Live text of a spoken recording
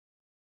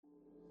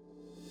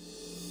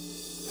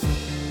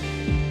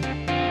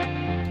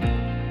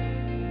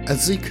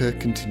As Zika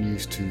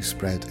continues to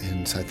spread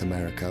in South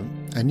America,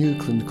 a new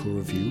clinical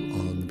review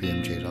on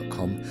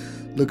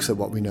BMJ.com looks at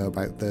what we know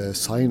about the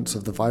science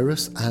of the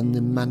virus and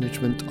the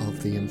management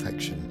of the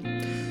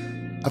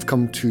infection. I've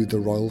come to the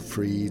Royal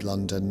Free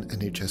London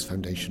NHS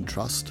Foundation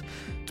Trust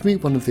to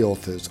meet one of the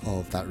authors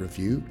of that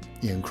review,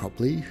 Ian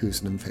Cropley,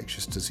 who's an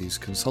infectious disease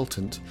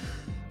consultant,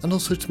 and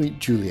also to meet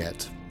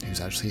Juliet,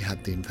 who's actually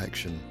had the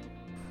infection.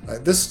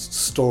 This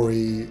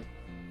story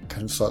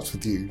kind of starts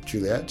with you,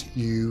 Juliet.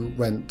 You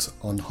went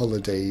on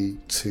holiday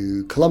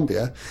to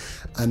Colombia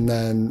and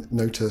then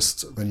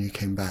noticed when you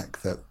came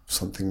back that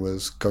something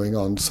was going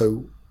on.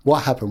 So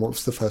what happened? What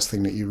was the first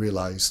thing that you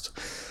realised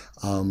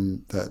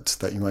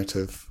that you might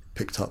have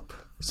picked up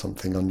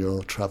something on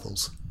your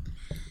travels?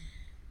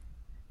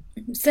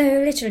 So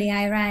literally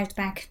I arrived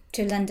back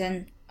to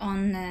London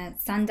on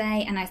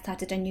Sunday and I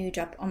started a new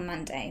job on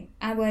Monday.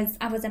 I was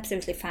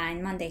absolutely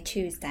fine Monday,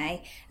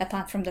 Tuesday,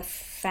 apart from the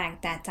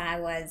fact that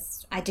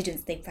I didn't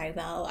sleep very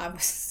well. I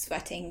was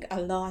sweating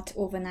a lot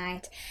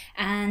overnight,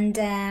 and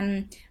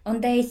on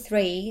day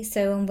 3,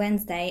 so on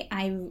Wednesday,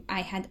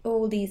 I had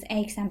all these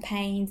aches and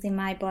pains in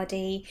my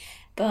body.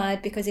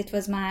 But because it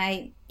was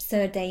my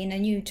 3rd day in a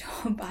new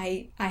job,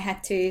 I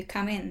had to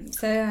come in.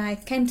 So I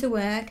came to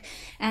work,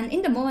 and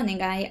in the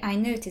morning I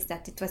noticed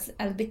that it was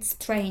a bit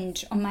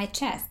strange on my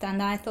chest,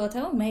 and I thought,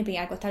 oh, maybe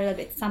I got a little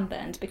bit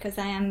sunburned because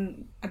I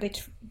am a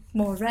bit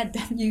more red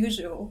than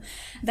usual.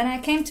 Then I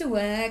came to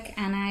work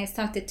and I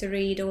started to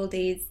read all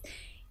these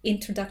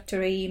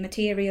introductory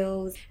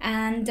materials,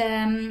 and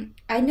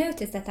I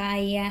noticed that I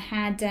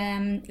had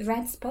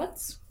red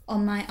spots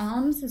on my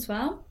arms as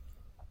well.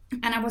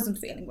 And I wasn't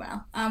feeling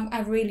well.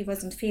 I really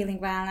wasn't feeling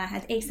well. I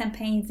had aches and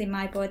pains in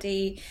my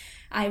body.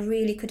 I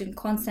really couldn't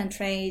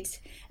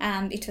concentrate.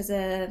 It was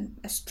a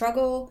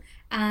struggle.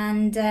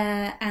 And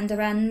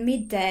around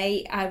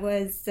midday, I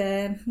was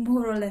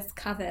more or less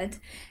covered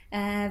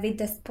with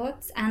the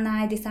spots. And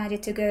I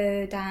decided to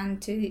go down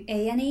to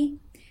A&E.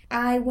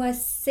 I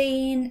was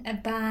seen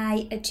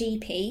by a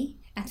GP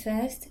at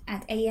first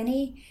at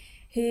A&E,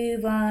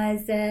 who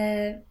was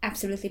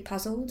absolutely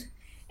puzzled.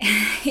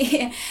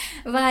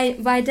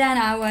 By then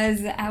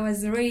I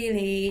was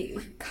really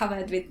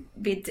covered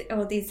with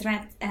all these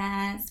red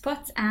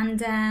spots, and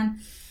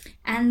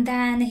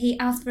then he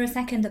asked for a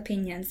second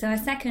opinion. So a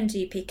second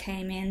GP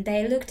came in.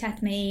 They looked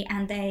at me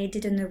and they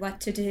didn't know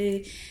what to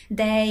do.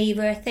 They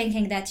were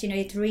thinking that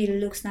it really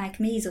looks like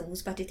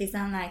measles, but it is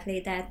unlikely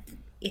that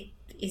it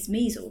is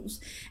measles.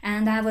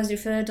 And I was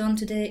referred on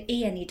to the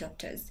E&E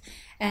doctors,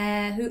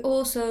 who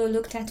also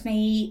looked at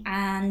me,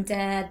 and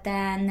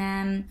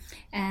then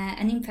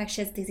an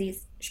infectious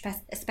disease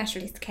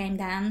specialist came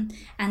down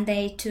and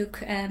they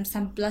took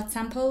some blood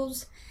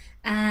samples,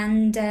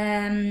 and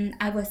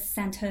I was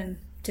sent home,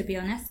 to be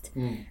honest.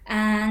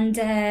 And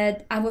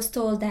I was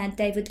told that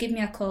they would give me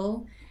a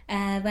call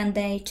when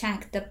they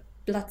checked the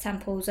blood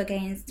samples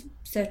against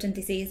certain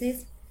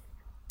diseases.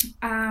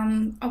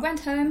 I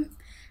went home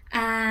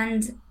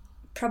and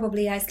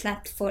probably I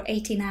slept for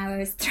 18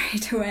 hours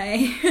straight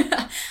away.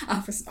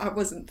 I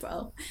wasn't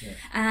well. Yeah.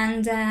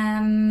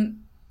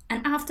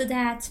 And after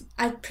that,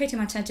 I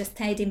just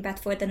stayed in bed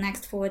for the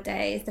next 4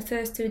 days. The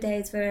first 2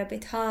 days were a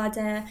bit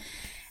harder.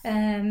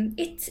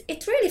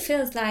 It really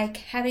feels like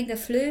having a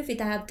flu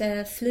without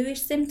the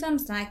fluish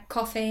symptoms, like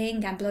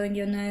coughing and blowing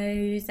your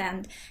nose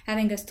and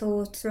having a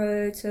sore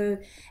throat, so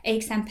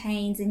aches and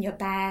pains in your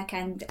back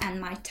and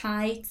my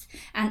tights,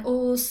 and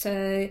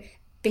also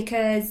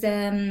because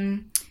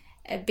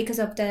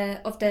of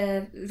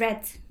the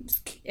red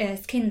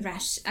skin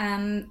rash,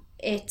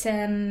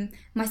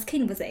 my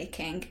skin was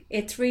aching.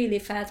 It really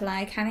felt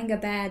like having a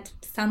bad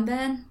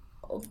sunburn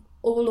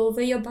all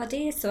over your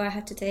body. So I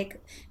had to take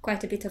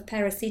quite a bit of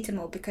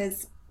paracetamol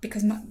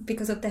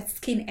because of that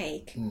skin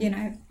ache.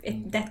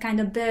 That kind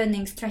of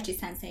burning, stretchy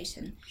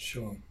sensation.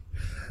 Sure.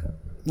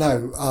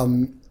 Now,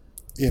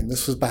 Ian,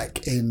 this was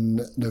back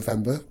in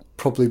November,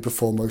 probably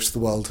before most of the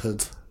world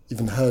had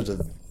even heard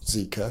of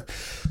Zika.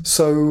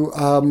 So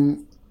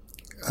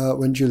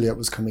when Juliet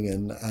was coming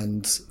in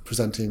and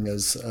presenting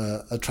as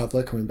a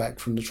traveller coming back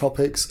from the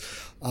tropics,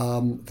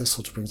 this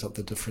sort of brings up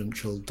the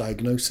differential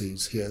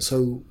diagnoses here.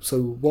 So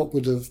what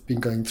would have been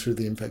going through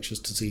the infectious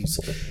disease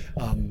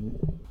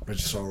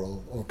registrar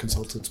or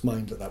consultant's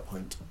mind at that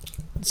point?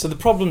 So the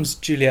problems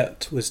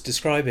Juliet was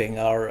describing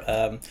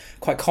are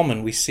quite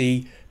common. We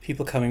see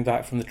people coming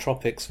back from the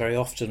tropics very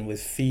often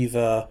with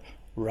fever,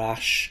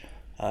 rash,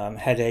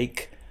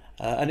 headache,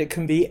 and it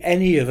can be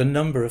any of a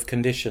number of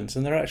conditions,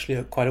 and there are actually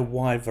quite a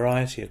wide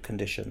variety of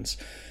conditions.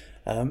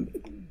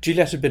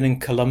 Juliet had been in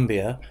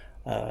Colombia.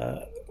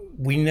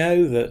 We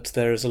know that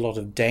there is a lot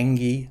of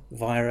dengue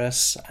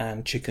virus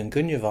and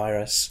chikungunya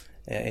virus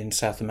in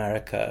South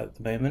America at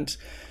the moment.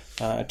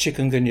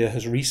 Chikungunya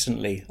has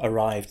recently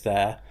arrived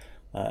there,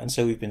 and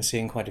so we've been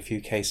seeing quite a few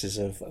cases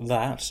of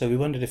that. So we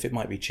wondered if it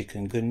might be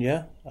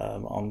chikungunya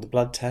on the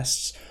blood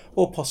tests,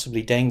 or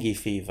possibly dengue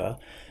fever.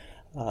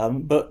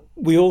 But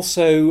we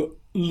also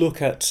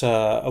look at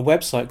a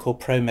website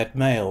called ProMed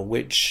Mail,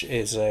 which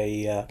is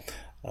a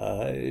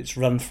It's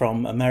run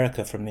from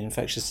America, from the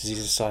Infectious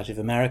Diseases Society of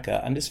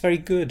America, and it's very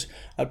good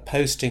at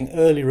posting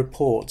early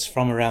reports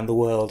from around the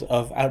world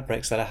of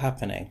outbreaks that are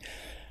happening.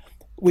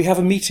 We have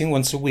a meeting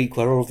once a week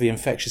where all of the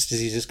infectious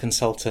diseases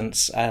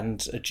consultants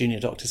and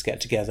junior doctors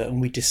get together and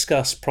we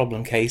discuss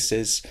problem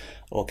cases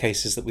or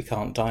cases that we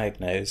can't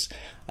diagnose.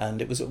 And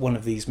it was at one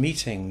of these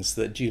meetings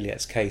that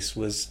Juliet's case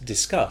was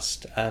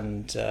discussed,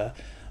 and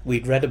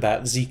we'd read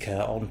about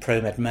Zika on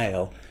ProMed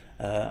Mail,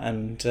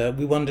 and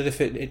we wondered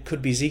if it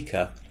could be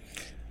Zika.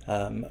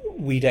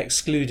 We'd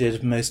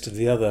excluded most of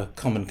the other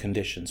common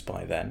conditions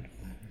by then.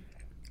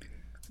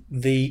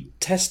 The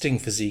testing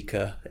for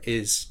Zika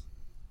is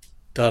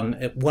done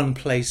at one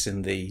place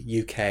in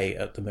the UK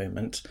at the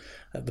moment,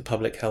 at the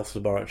Public Health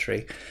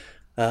Laboratory.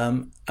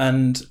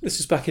 And this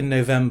was back in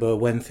November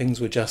when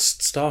things were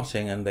just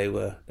starting and they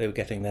were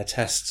getting their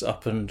tests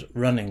up and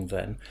running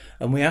then.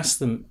 And we asked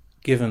them,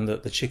 given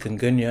that the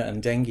chikungunya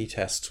and dengue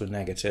tests were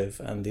negative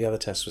and the other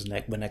tests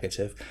were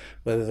negative,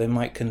 whether they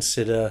might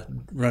consider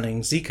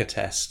running Zika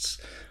tests.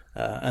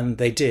 And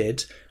they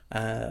did.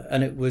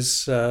 And it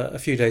was a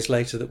few days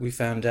later that we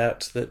found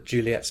out that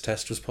Juliet's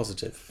test was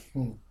positive.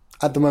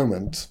 At the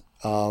moment,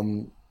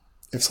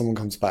 if someone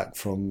comes back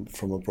from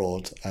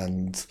abroad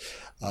and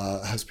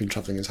has been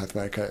travelling in South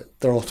America,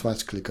 they're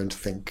automatically going to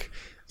think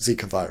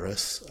Zika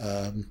virus.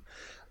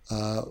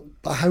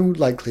 But how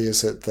likely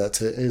is it that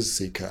it is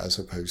Zika as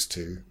opposed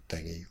to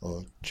dengue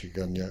or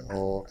chikungunya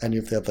or any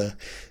of the other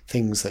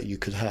things that you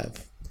could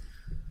have?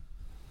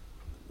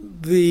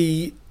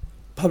 The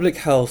Public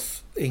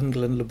Health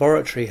England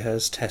laboratory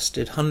has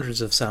tested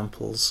hundreds of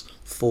samples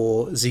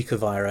for Zika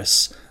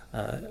virus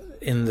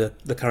in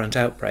the current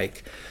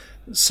outbreak.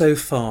 So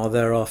far,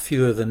 there are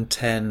fewer than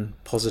 10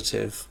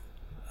 positive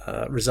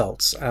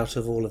results out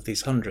of all of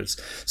these hundreds.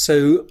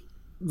 So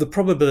the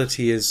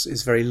probability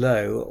is very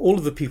low. All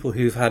of the people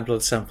who've had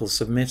blood samples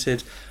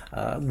submitted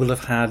will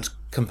have had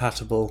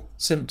compatible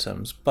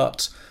symptoms,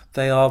 but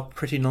they are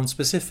pretty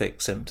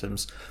non-specific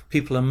symptoms.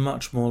 People are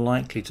much more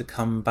likely to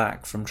come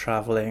back from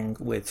travelling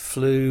with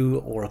flu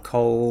or a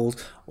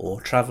cold or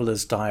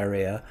traveller's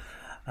diarrhea.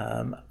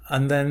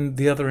 And then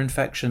the other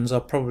infections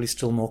are probably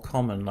still more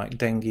common, like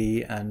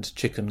dengue and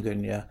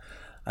chikungunya,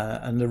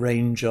 and a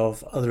range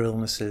of other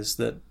illnesses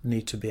that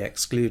need to be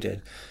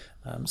excluded.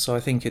 So I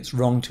think it's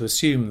wrong to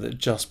assume that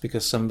just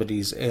because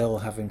somebody's ill,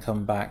 having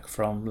come back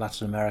from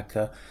Latin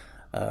America,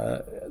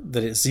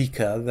 that it's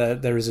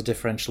Zika. There is a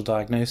differential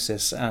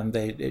diagnosis, and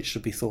it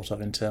should be thought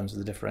of in terms of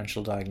the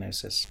differential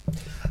diagnosis.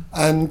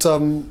 And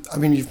I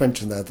mean, you've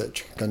mentioned there that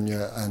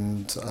chikungunya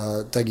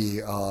and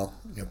dengue are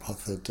part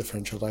of the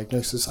differential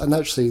diagnosis, and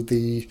actually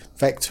the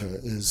vector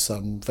is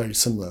very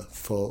similar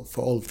for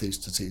all of these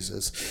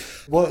diseases.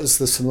 What is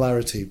the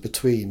similarity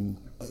between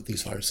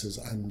these viruses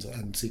and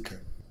Zika?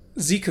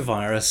 Zika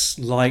virus,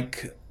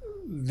 like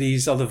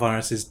these other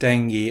viruses,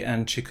 dengue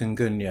and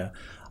chikungunya,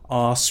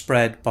 are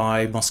spread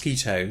by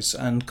mosquitoes,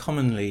 and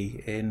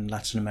commonly in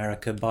Latin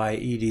America by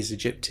Aedes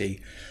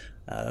aegypti,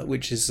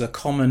 which is a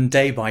common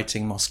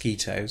day-biting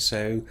mosquito.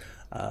 So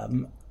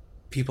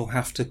people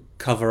have to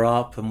cover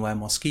up and wear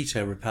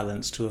mosquito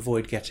repellents to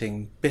avoid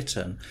getting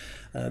bitten.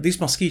 These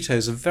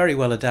mosquitoes are very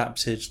well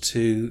adapted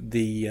to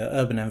the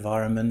urban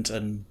environment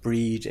and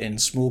breed in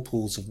small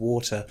pools of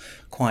water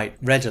quite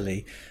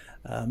readily.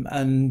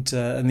 And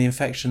the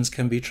infections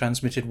can be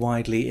transmitted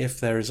widely if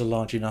there is a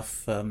large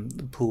enough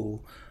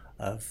pool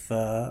of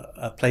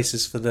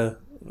places for the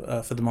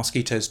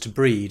mosquitoes to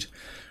breed.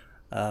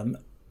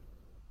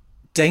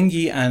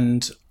 Dengue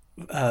and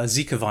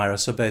Zika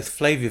virus are both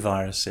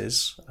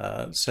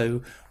flaviviruses,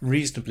 so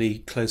reasonably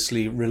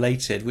closely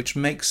related, which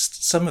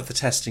makes some of the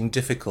testing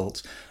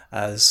difficult,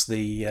 as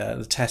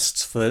the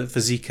tests for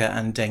Zika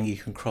and dengue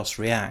can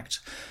cross-react.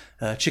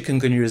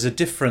 Chikungunya is a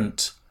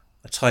different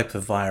type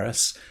of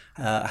virus.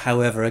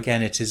 However,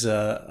 again, it is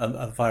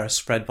a virus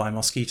spread by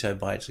mosquito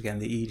bites, again,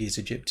 the Aedes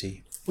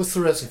aegypti. What's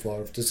the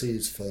reservoir of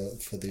disease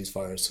for these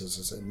viruses?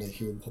 Is it in the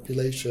human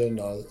population,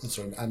 or is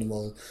there an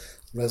animal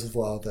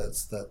reservoir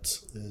that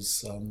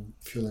is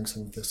fueling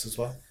some of this as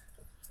well?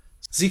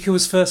 Zika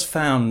was first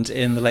found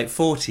in the late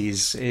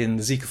 40s in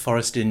the Zika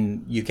forest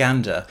in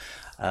Uganda,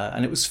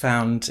 and it was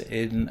found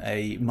in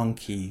a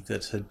monkey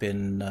that had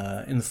been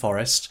in the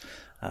forest.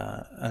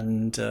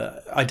 And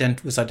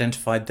was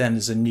identified then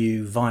as a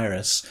new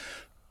virus.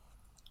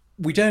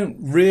 We don't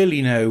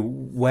really know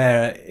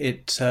where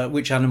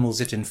which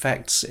animals it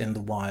infects in the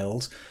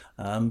wild.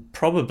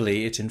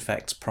 Probably it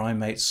infects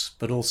primates,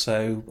 but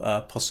also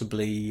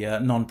possibly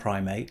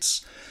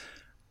non-primates.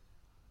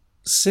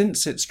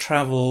 Since it's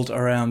travelled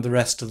around the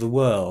rest of the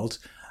world,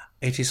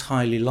 it is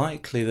highly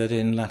likely that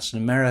in Latin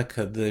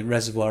America the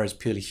reservoir is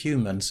purely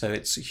human, so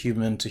it's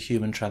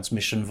human-to-human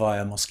transmission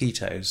via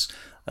mosquitoes,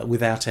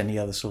 without any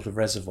other sort of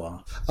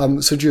reservoir.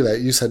 So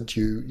Juliet, you said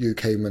you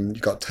came and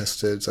you got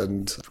tested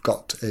and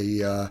got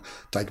a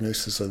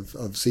diagnosis of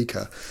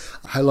Zika.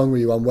 How long were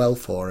you unwell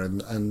for,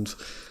 and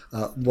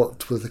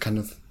what were the kind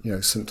of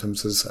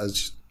symptoms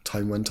as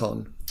time went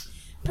on?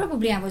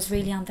 Probably I was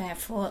really unwell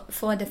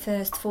for the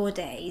first 4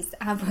 days.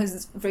 I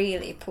was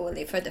really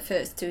poorly for the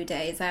first 2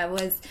 days. I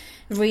was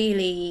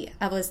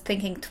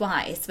thinking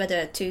twice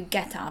whether to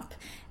get up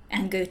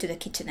and go to the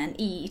kitchen and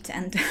eat,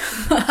 and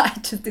I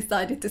just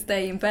decided to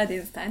stay in bed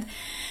instead.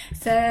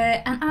 So,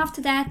 and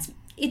after that,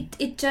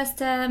 it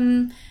just,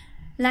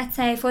 let's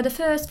say for the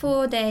first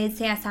 4 days,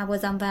 yes, I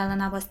was unwell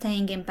and I was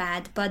staying in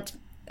bed, but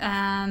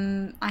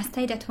I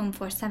stayed at home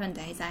for 7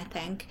 days, I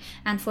think.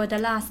 And for the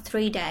last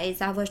 3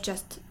 days, I was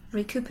just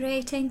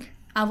recuperating.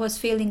 I was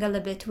feeling a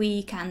little bit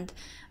weak and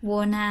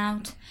worn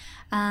out.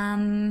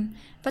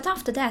 But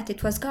after that,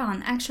 it was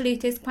gone. Actually,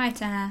 it is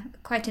quite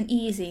an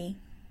easy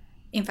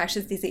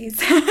infectious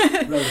disease,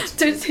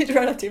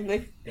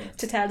 relatively, yes.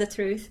 To tell the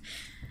truth.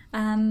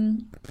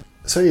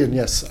 So Ian,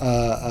 yes,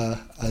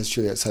 as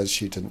Juliet says,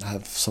 she didn't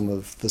have some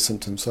of the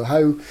symptoms. So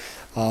how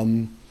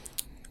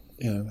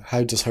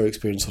does her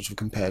experience sort of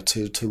compare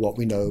to what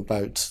we know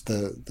about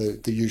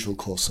the usual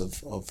course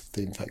of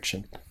the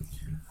infection?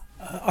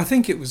 I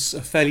think it was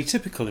a fairly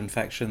typical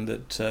infection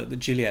that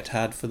Juliet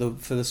had for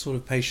the sort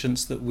of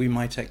patients that we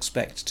might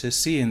expect to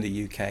see in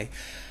the UK.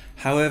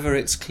 However,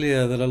 it's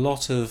clear that a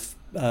lot of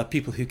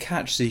people who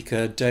catch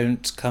Zika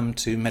don't come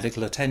to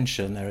medical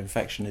attention. Their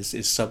infection is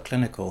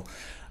subclinical.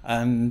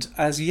 And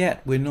as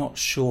yet, we're not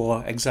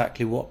sure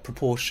exactly what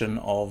proportion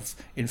of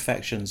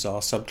infections are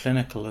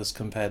subclinical as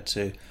compared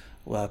to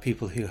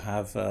people who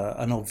have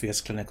an obvious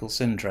clinical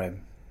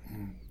syndrome.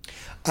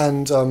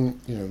 And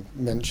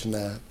mention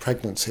there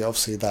pregnancy.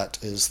 Obviously, that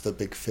is the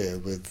big fear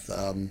with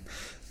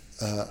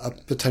a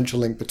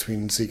potential link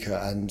between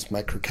Zika and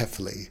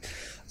microcephaly.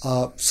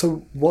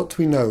 So, what do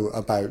we know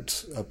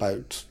about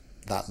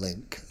that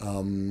link?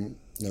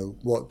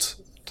 What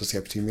does the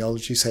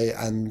epidemiology say,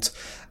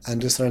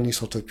 and is there any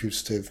sort of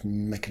putative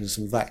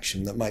mechanism of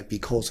action that might be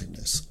causing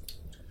this?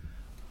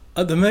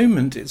 At the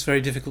moment, it's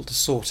very difficult to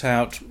sort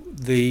out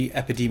the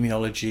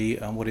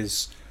epidemiology and what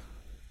is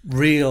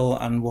real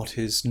and what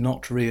is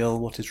not real,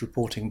 what is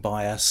reporting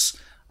bias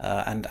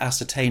and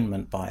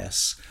ascertainment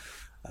bias.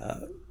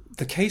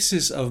 The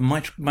cases of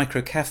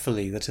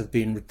microcephaly that have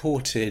been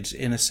reported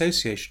in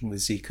association with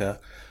Zika,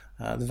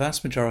 the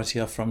vast majority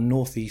are from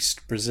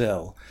northeast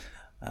Brazil.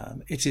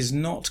 It is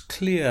not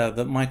clear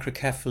that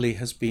microcephaly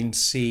has been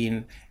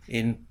seen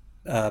in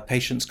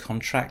patients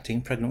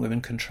pregnant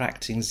women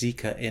contracting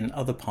Zika in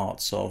other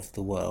parts of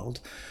the world.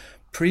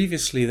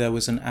 Previously, there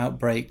was an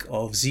outbreak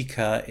of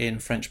Zika in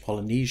French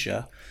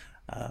Polynesia.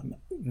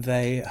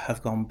 They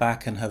have gone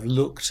back and have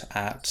looked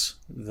at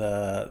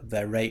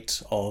their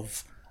rate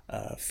of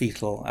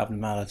fetal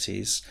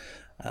abnormalities,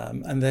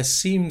 and there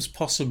seems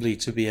possibly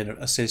to be an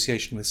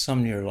association with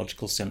some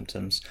neurological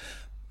symptoms.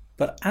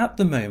 But at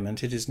the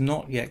moment, it is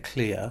not yet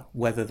clear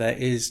whether there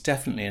is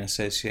definitely an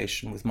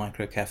association with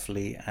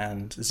microcephaly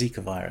and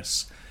Zika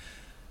virus.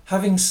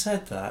 Having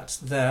said that,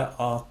 there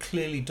are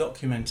clearly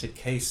documented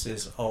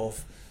cases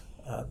of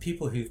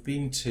people who've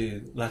been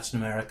to Latin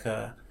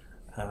America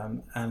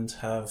and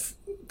have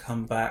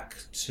come back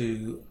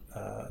to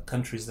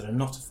countries that are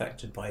not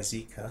affected by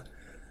Zika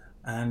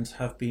and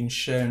have been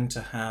shown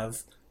to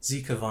have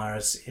Zika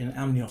virus in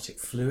amniotic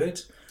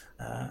fluid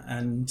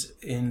and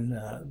in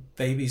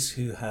babies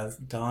who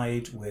have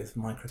died with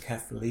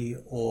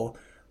microcephaly or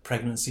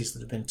pregnancies that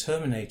have been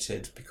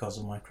terminated because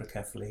of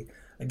microcephaly.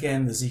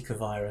 Again, the Zika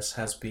virus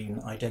has been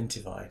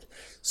identified.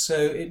 So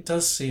it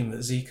does seem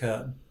that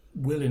Zika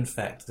will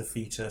infect the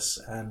fetus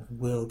and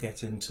will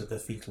get into the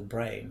fetal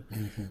brain.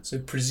 Mm-hmm. So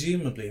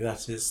presumably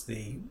that is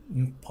the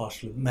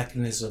partial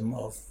mechanism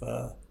of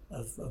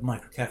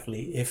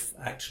microcephaly, if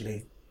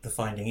actually the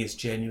finding is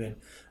genuine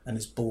and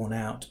is borne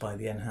out by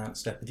the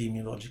enhanced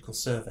epidemiological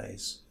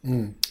surveys.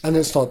 Mm. And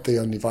it's not the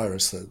only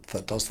virus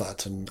that does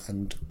that and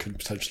can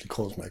potentially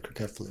cause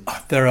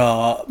microcephaly. There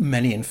are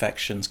many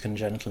infections,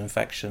 congenital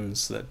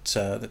infections,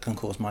 that can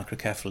cause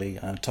microcephaly,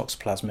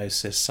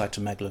 toxoplasmosis,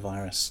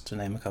 cytomegalovirus, to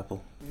name a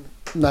couple.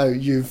 Now,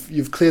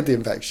 you've cleared the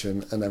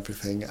infection and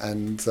everything,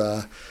 and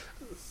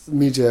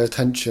media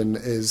attention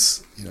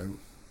is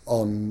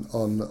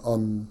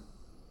on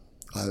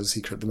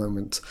Zika at the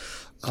moment.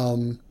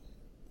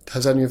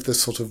 Has any of this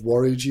sort of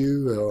worried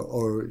you,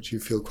 or do you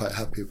feel quite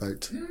happy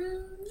about?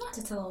 Not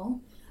at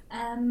all.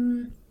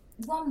 1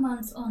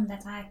 month on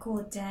that I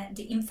caught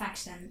the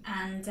infection,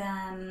 and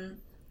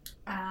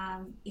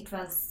it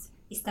was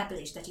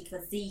established that it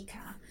was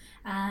Zika.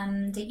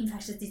 The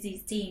infectious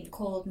disease team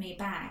called me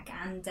back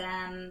and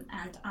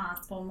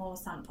asked for more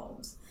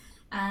samples.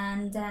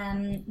 And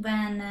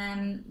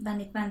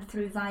when it went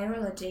through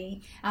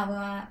virology,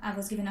 I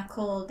was given a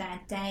call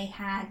that they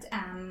had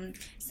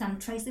some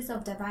traces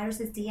of the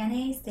virus's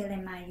DNA still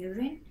in my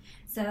urine,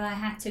 so I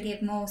had to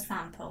give more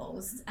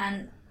samples.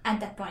 And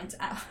at that point,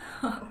 I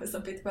was a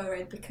bit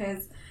worried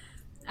because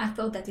I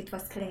thought that it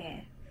was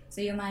clear.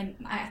 So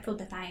I thought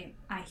that I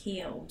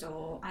healed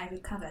or I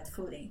recovered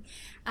fully,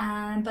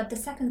 but the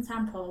second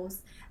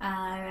samples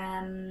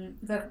were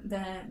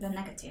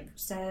negative.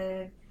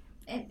 So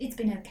it's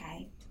been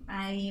okay.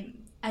 I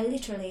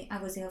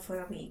was ill for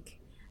a week,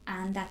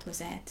 and that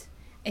was it.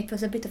 it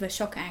was a bit of a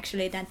shock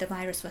actually that the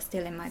virus was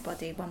still in my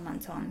body 1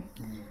 month on.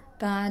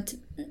 But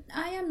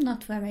I am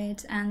not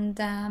worried, and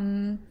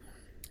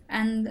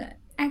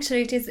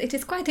actually it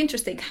is quite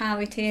interesting how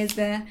it is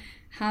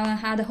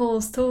how the whole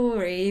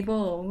story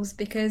evolves,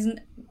 because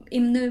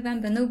in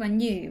November no one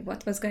knew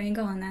what was going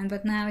on,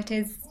 but now it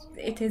is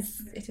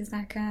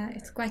like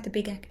it's quite a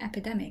big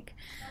epidemic,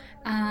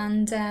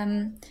 and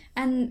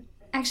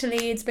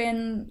actually it's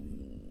been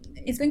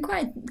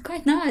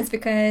quite nice,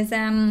 because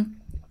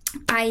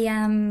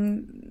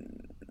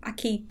I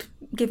keep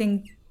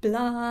giving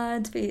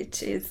blood,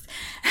 which is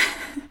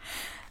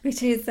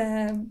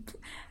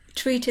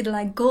treated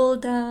like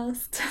gold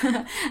dust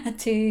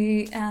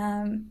to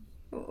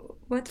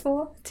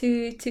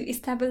to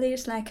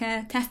establish like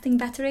a testing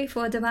battery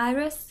for the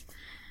virus.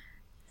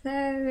 So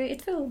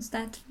it feels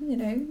that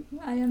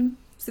I am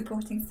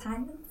supporting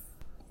science.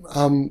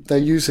 They're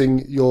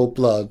using your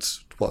blood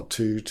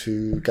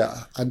to get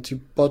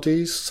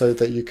antibodies so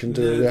that you can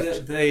do a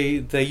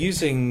reaction. They're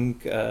using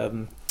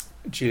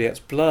Juliet's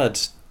blood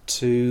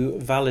to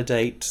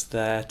validate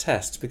their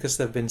tests, because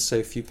there have been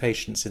so few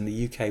patients in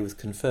the UK with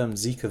confirmed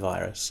Zika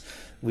virus.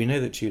 We know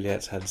that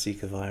Juliet's had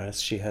Zika virus.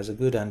 She has a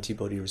good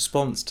antibody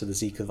response to the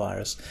Zika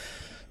virus.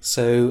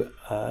 So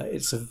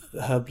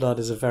her blood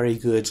is a very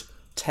good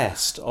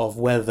test of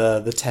whether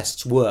the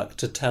tests work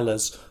to tell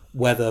us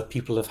whether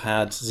people have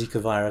had Zika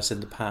virus in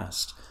the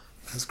past.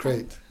 That's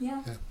great.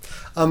 Yeah.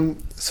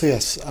 So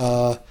yes,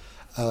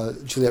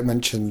 Juliet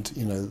mentioned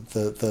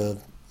the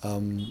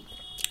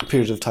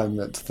period of time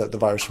that the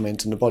virus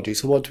remains in the body.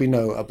 So what do we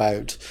know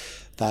about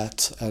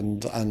that,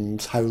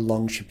 and how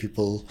long should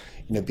people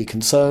be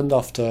concerned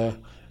after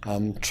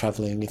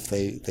travelling if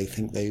they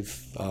think they've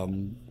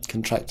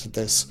contracted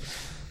this?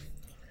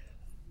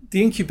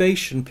 The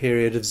incubation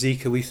period of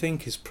Zika, we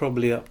think, is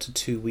probably up to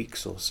 2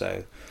 weeks or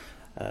so.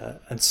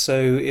 And so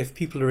if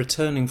people are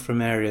returning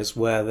from areas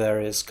where there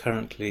is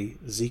currently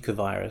Zika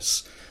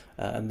virus,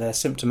 and they're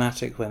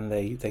symptomatic when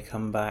they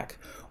come back,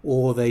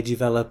 or they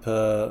develop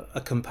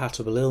a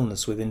compatible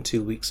illness within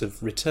 2 weeks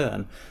of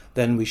return,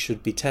 then we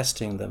should be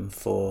testing them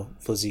for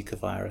Zika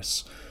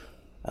virus.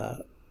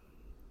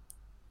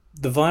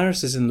 The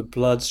virus is in the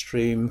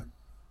bloodstream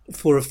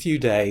for a few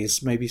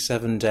days, maybe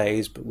 7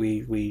 days, but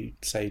we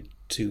say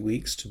 2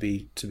 weeks to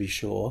be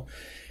sure.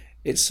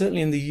 It's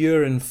certainly in the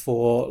urine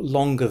for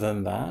longer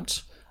than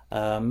that,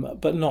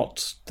 but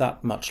not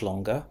that much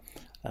longer.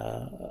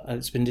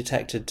 It's been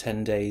detected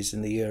 10 days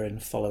in the urine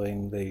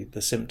following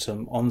the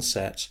symptom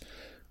onset.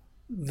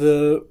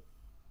 The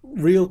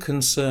real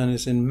concern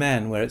is in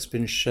men, where it's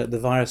been the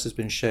virus has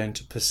been shown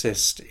to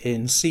persist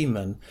in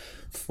semen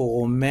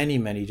for many,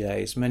 many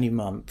days, many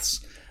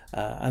months,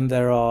 and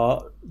there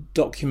are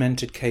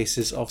documented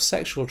cases of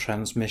sexual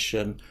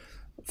transmission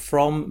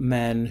from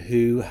men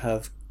who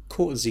have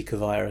caught Zika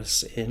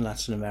virus in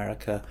Latin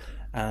America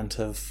and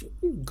have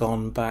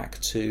gone back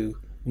to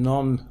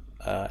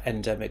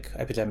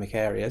epidemic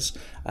areas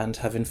and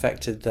have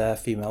infected their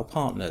female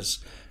partners.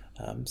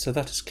 So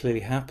that has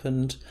clearly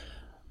happened.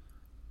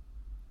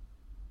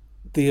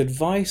 The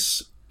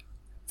advice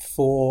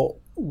for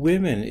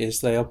women is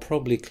they are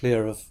probably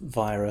clear of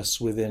virus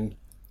within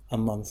a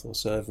month or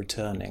so of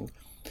returning.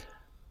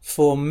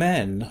 For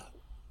men,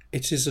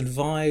 it is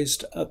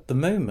advised at the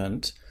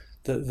moment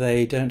that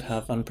they don't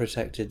have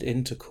unprotected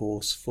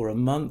intercourse for a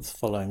month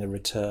following a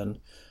return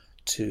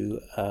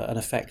to an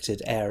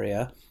affected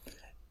area.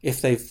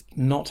 If they've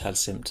not had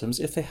symptoms,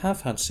 if they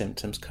have had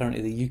symptoms,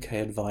 currently the UK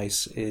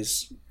advice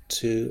is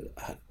to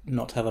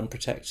not have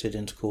unprotected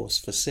intercourse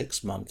for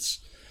 6 months.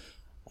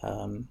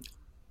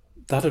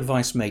 That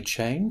advice may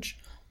change,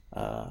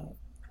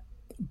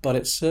 but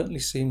it certainly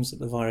seems that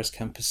the virus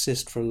can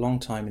persist for a long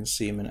time in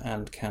semen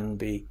and can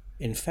be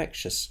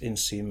infectious in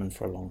semen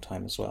for a long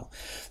time as well.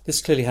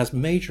 This clearly has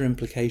major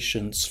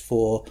implications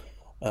for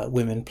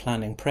women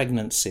planning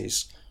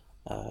pregnancies.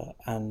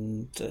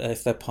 And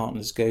if their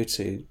partners go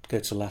to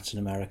Latin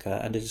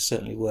America, and it is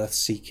certainly worth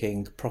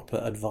seeking proper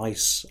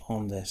advice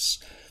on this.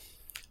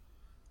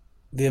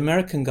 The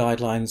American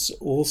guidelines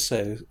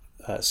also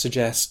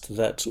suggest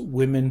that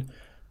women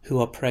who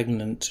are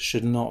pregnant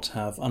should not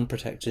have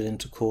unprotected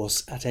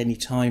intercourse at any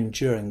time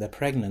during their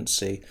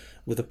pregnancy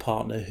with a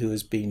partner who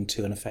has been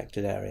to an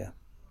affected area.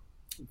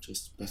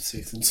 Just better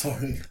safe than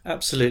sorry.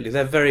 Absolutely.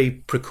 They're very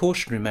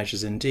precautionary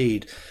measures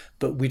indeed,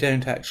 but we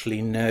don't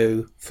actually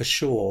know for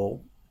sure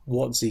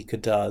what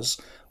Zika does,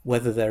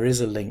 whether there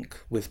is a link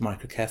with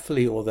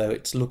microcephaly, although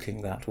it's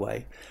looking that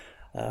way.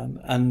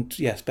 And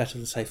yes,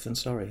 better safe than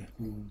sorry.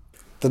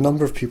 The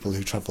number of people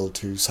who travel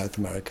to South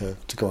America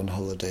to go on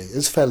holiday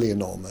is fairly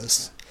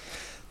enormous.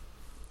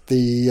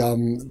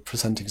 The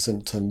presenting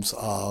symptoms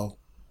are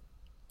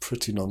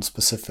pretty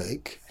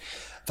non-specific.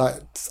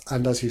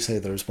 And as you say,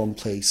 there is one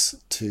place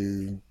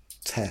to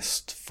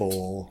test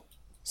for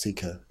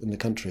Zika in the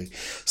country.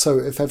 So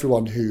if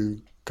everyone who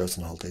goes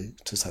on holiday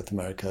to South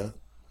America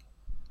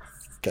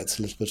gets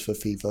a little bit of a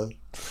fever,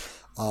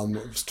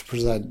 was to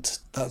present,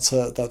 that's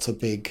a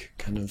big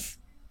kind of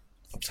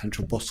a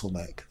potential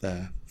bottleneck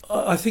there?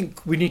 I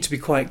think we need to be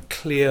quite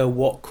clear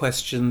what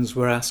questions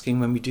we're asking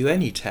when we do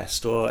any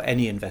test or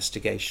any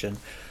investigation.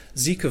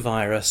 Zika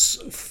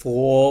virus,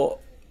 for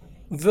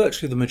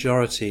virtually the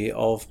majority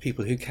of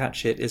people who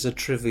catch it, is a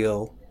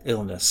trivial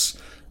illness.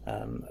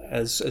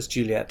 As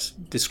Juliet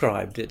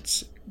described,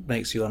 it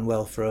makes you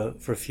unwell for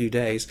a few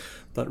days,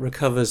 but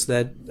recovers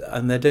there,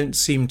 and there don't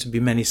seem to be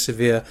many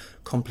severe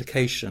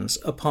complications,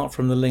 apart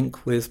from the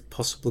link with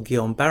possible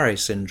Guillain-Barré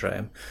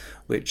syndrome,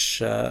 which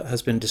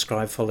has been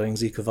described following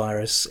Zika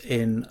virus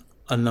in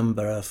a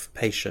number of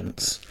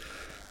patients.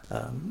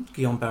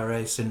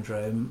 Guillain-Barré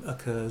syndrome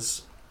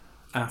occurs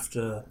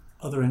after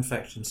other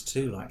infections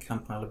too, like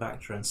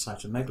Campylobacter and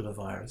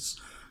cytomegalovirus.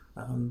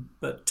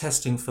 But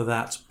testing for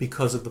that,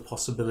 because of the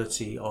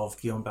possibility of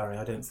Guillain-Barré,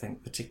 I don't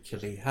think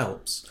particularly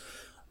helps.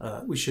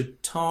 We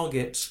should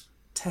target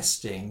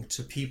testing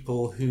to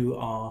people who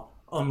are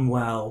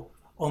unwell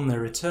on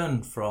their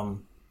return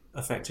from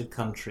affected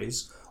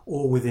countries,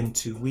 or within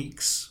 2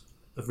 weeks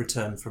of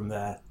return from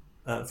the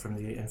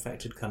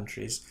infected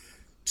countries,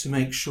 to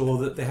make sure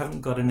that they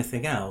haven't got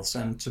anything else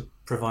and to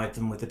provide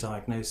them with a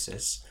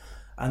diagnosis.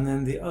 And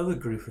then the other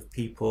group of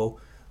people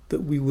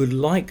that we would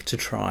like to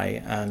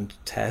try and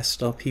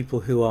test are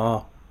people who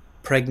are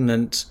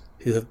pregnant,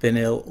 who have been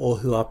ill, or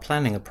who are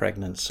planning a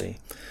pregnancy.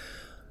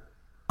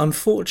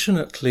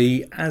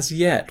 Unfortunately, as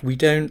yet, we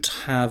don't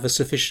have a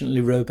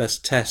sufficiently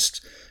robust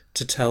test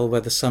to tell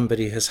whether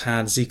somebody has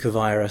had Zika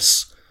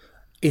virus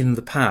in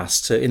the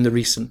past, so in the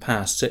recent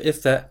past. So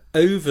if they're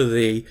over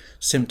the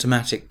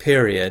symptomatic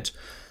period,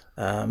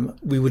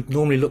 we would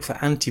normally look for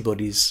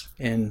antibodies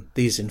in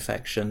these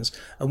infections,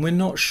 and we're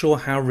not sure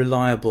how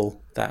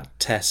reliable that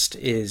test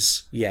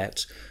is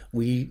yet.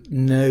 We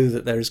know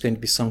that there is going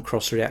to be some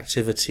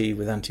cross-reactivity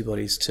with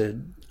antibodies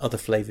to other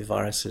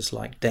flaviviruses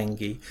like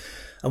dengue,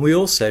 and we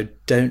also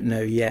don't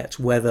know yet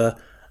whether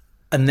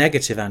a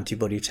negative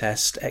antibody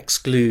test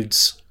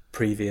excludes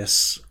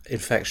previous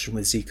infection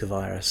with Zika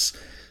virus.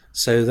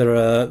 So there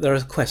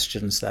are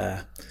questions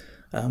there,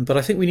 but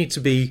I think we need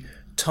to be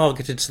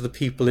targeted to the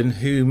people in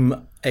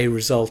whom a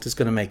result is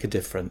going to make a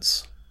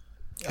difference.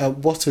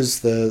 What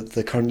is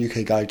the current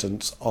UK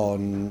guidance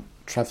on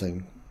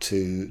travelling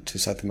to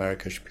South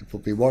America? Should people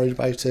be worried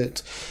about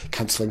it,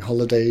 cancelling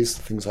holidays,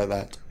 things like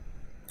that?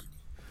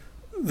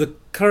 The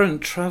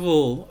current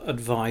travel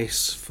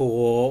advice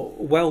for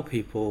well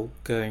people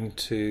going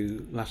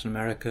to Latin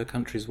America,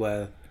 countries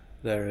where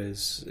there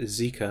is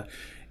Zika,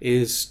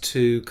 is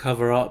to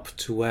cover up,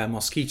 to wear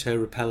mosquito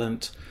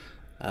repellent,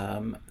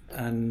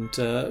 and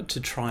to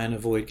try and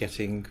avoid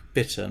getting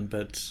bitten,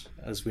 but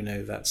as we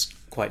know, that's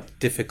quite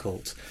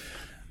difficult.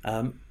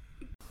 Yeah,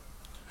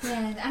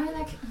 I mean,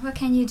 like, what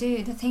can you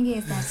do? The thing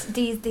is that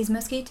these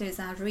mosquitoes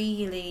are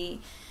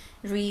really,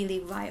 really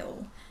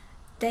vile.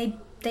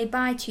 They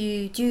bite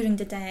you during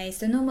the day.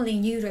 So normally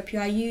in Europe you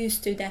are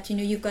used to that,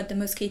 you've got the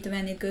mosquito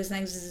and it goes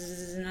like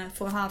zzz,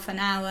 for half an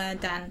hour,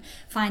 then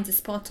finds a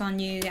spot on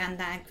you and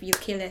like you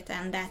kill it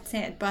and that's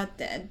it.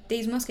 But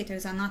these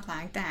mosquitoes are not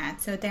like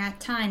that. So they are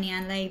tiny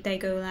and they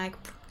go like,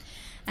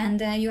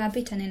 and you are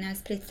bitten in a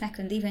split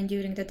second even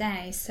during the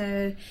day.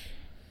 So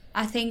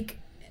I think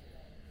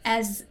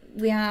as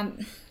we are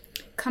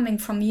coming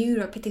from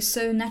Europe, it is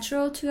so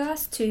natural to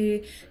us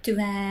to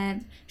wear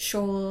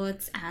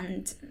shorts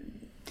and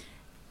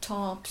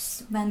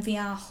tops when we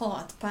are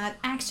hot, but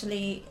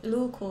actually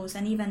locals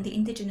and even the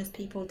indigenous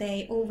people,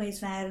 they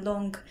always wear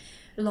long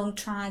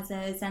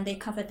trousers and they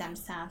cover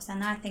themselves,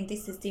 and I think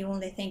this is the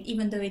only thing,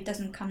 even though it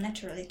doesn't come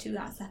naturally to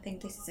us. I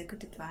think this is a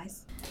good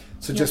advice.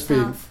 So just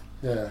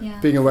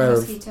being aware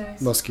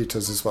of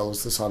mosquitoes as well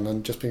as the sun,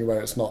 and just being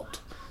aware it's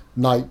not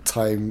night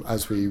time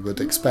as we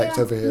would expect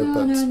over here,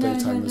 but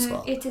daytime as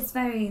well. It is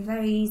very,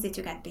 very easy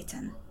to get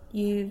bitten.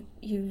 You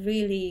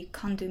really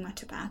can't do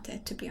much about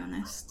it, to be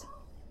honest.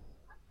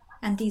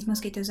 And these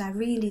mosquitoes are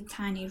really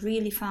tiny,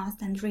 really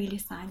fast and really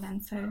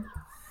silent. So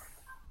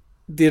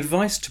the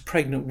advice to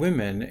pregnant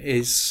women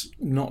is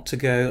not to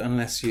go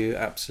unless you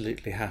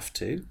absolutely have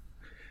to.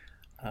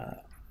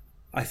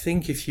 I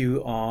think if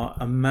you are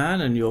a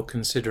man and you're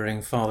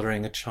considering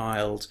fathering a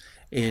child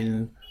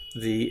in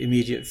the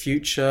immediate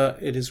future,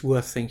 it is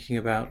worth thinking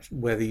about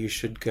whether you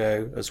should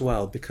go as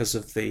well, because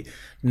of the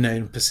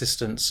known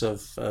persistence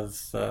of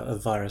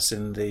virus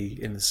in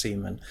the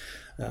semen.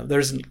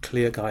 There isn't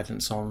clear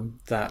guidance on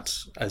that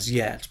as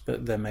yet,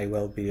 but there may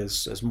well be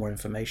as more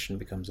information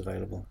becomes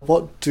available.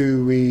 What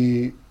do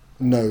we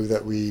know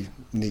that we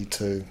need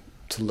to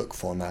look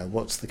for now?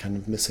 What's the kind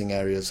of missing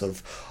areas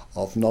of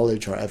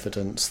knowledge or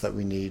evidence that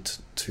we need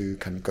to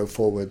kind of go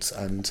forwards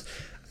and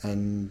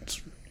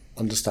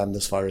understand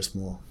this virus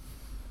more?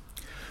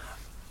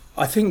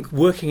 I think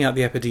working out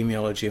the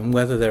epidemiology and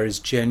whether there is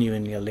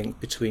genuinely a link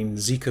between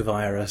Zika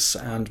virus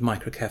and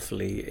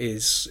microcephaly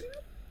is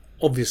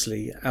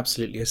obviously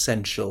absolutely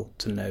essential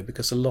to know,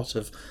 because a lot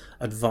of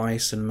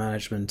advice and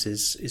management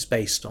is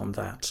based on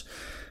that.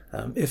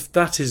 If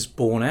that is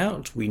borne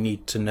out, we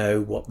need to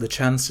know what the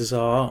chances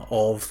are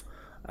of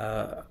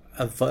a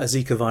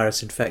Zika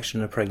virus infection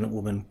in a pregnant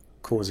woman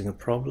causing a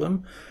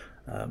problem.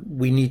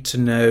 We need to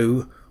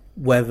know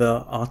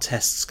whether our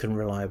tests can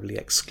reliably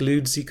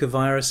exclude Zika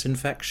virus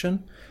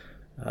infection,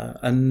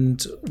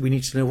 and we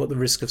need to know what the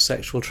risk of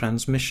sexual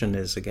transmission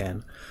is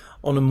again.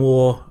 On a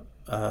more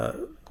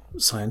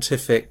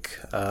scientific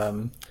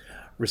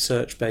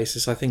research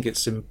basis, I think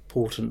it's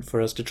important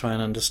for us to try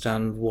and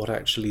understand what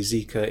actually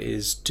Zika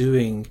is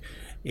doing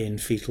in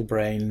fetal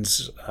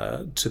brains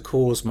to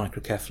cause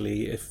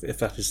microcephaly, if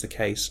that is the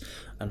case,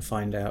 and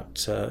find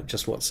out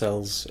just what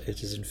cells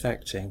it is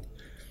infecting.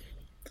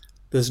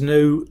 There's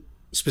no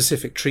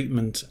specific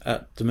treatment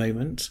at the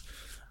moment,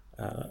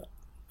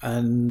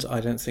 and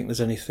I don't think there's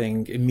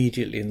anything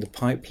immediately in the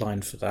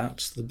pipeline for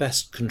that. The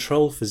best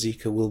control for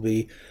Zika will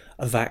be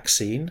a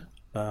vaccine,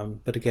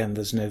 but again,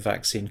 there's no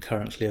vaccine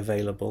currently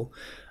available,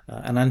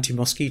 and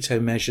anti-mosquito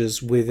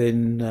measures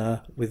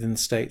within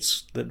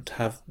states that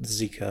have the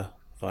Zika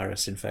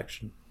virus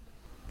infection.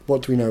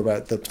 What do we know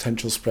about the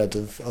potential spread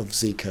of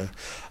Zika,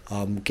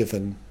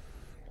 given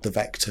the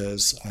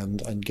vectors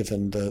and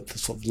given the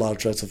sort of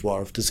large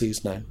reservoir of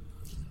disease now?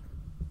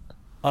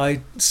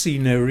 I see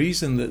no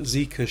reason that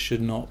Zika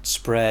should not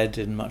spread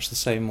in much the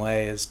same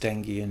way as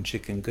dengue and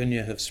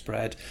chikungunya have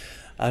spread.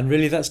 And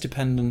really that's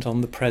dependent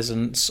on the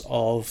presence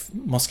of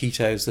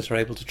mosquitoes that are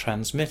able to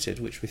transmit it,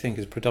 which we think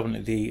is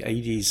predominantly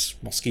Aedes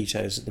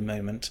mosquitoes at the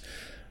moment.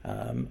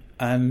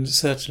 And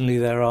certainly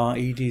there are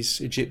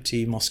Aedes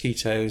aegypti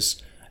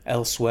mosquitoes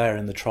elsewhere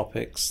in the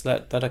tropics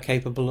that are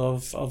capable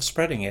of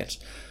spreading it.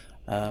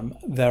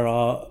 There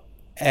are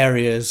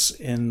areas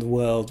in the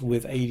world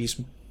with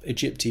Aedes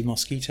aegypti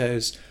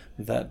mosquitoes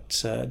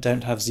that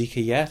don't have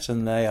Zika yet,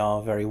 and they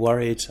are very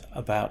worried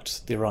about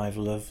the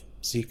arrival of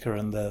Zika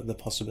and the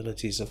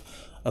possibilities of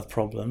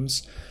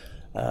problems.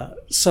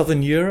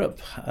 Southern Europe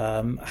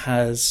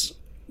has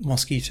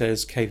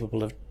mosquitoes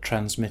capable of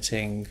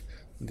transmitting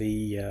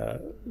the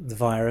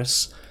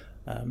virus.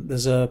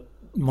 There's a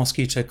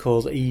mosquito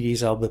called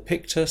Aedes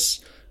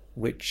albopictus,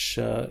 which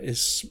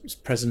is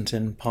present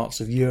in parts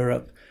of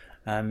Europe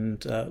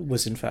and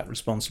was in fact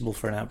responsible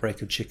for an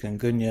outbreak of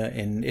chikungunya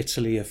in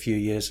Italy a few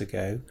years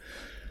ago.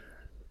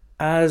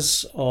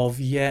 As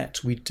of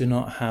yet, we do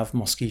not have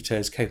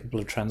mosquitoes capable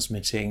of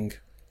transmitting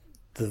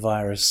the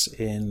virus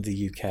in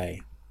the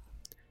UK.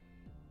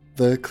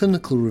 The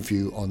clinical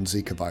review on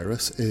Zika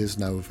virus is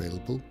now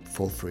available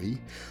for free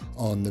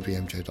on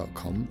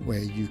thebmj.com, where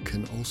you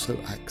can also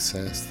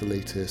access the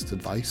latest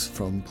advice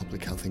from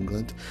Public Health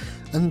England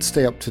and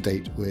stay up to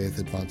date with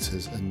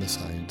advances in the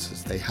science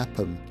as they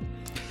happen.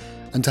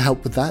 And to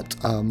help with that,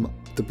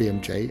 the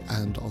BMJ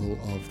and all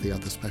of the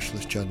other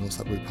specialist journals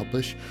that we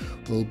publish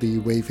will be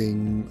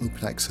waiving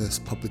open access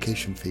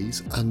publication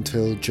fees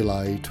until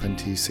July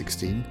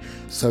 2016.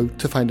 So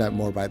to find out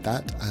more about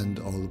that and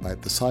all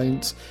about the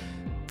science,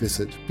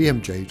 visit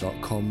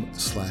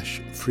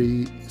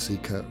bmj.com/free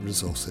Zika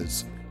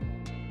resources.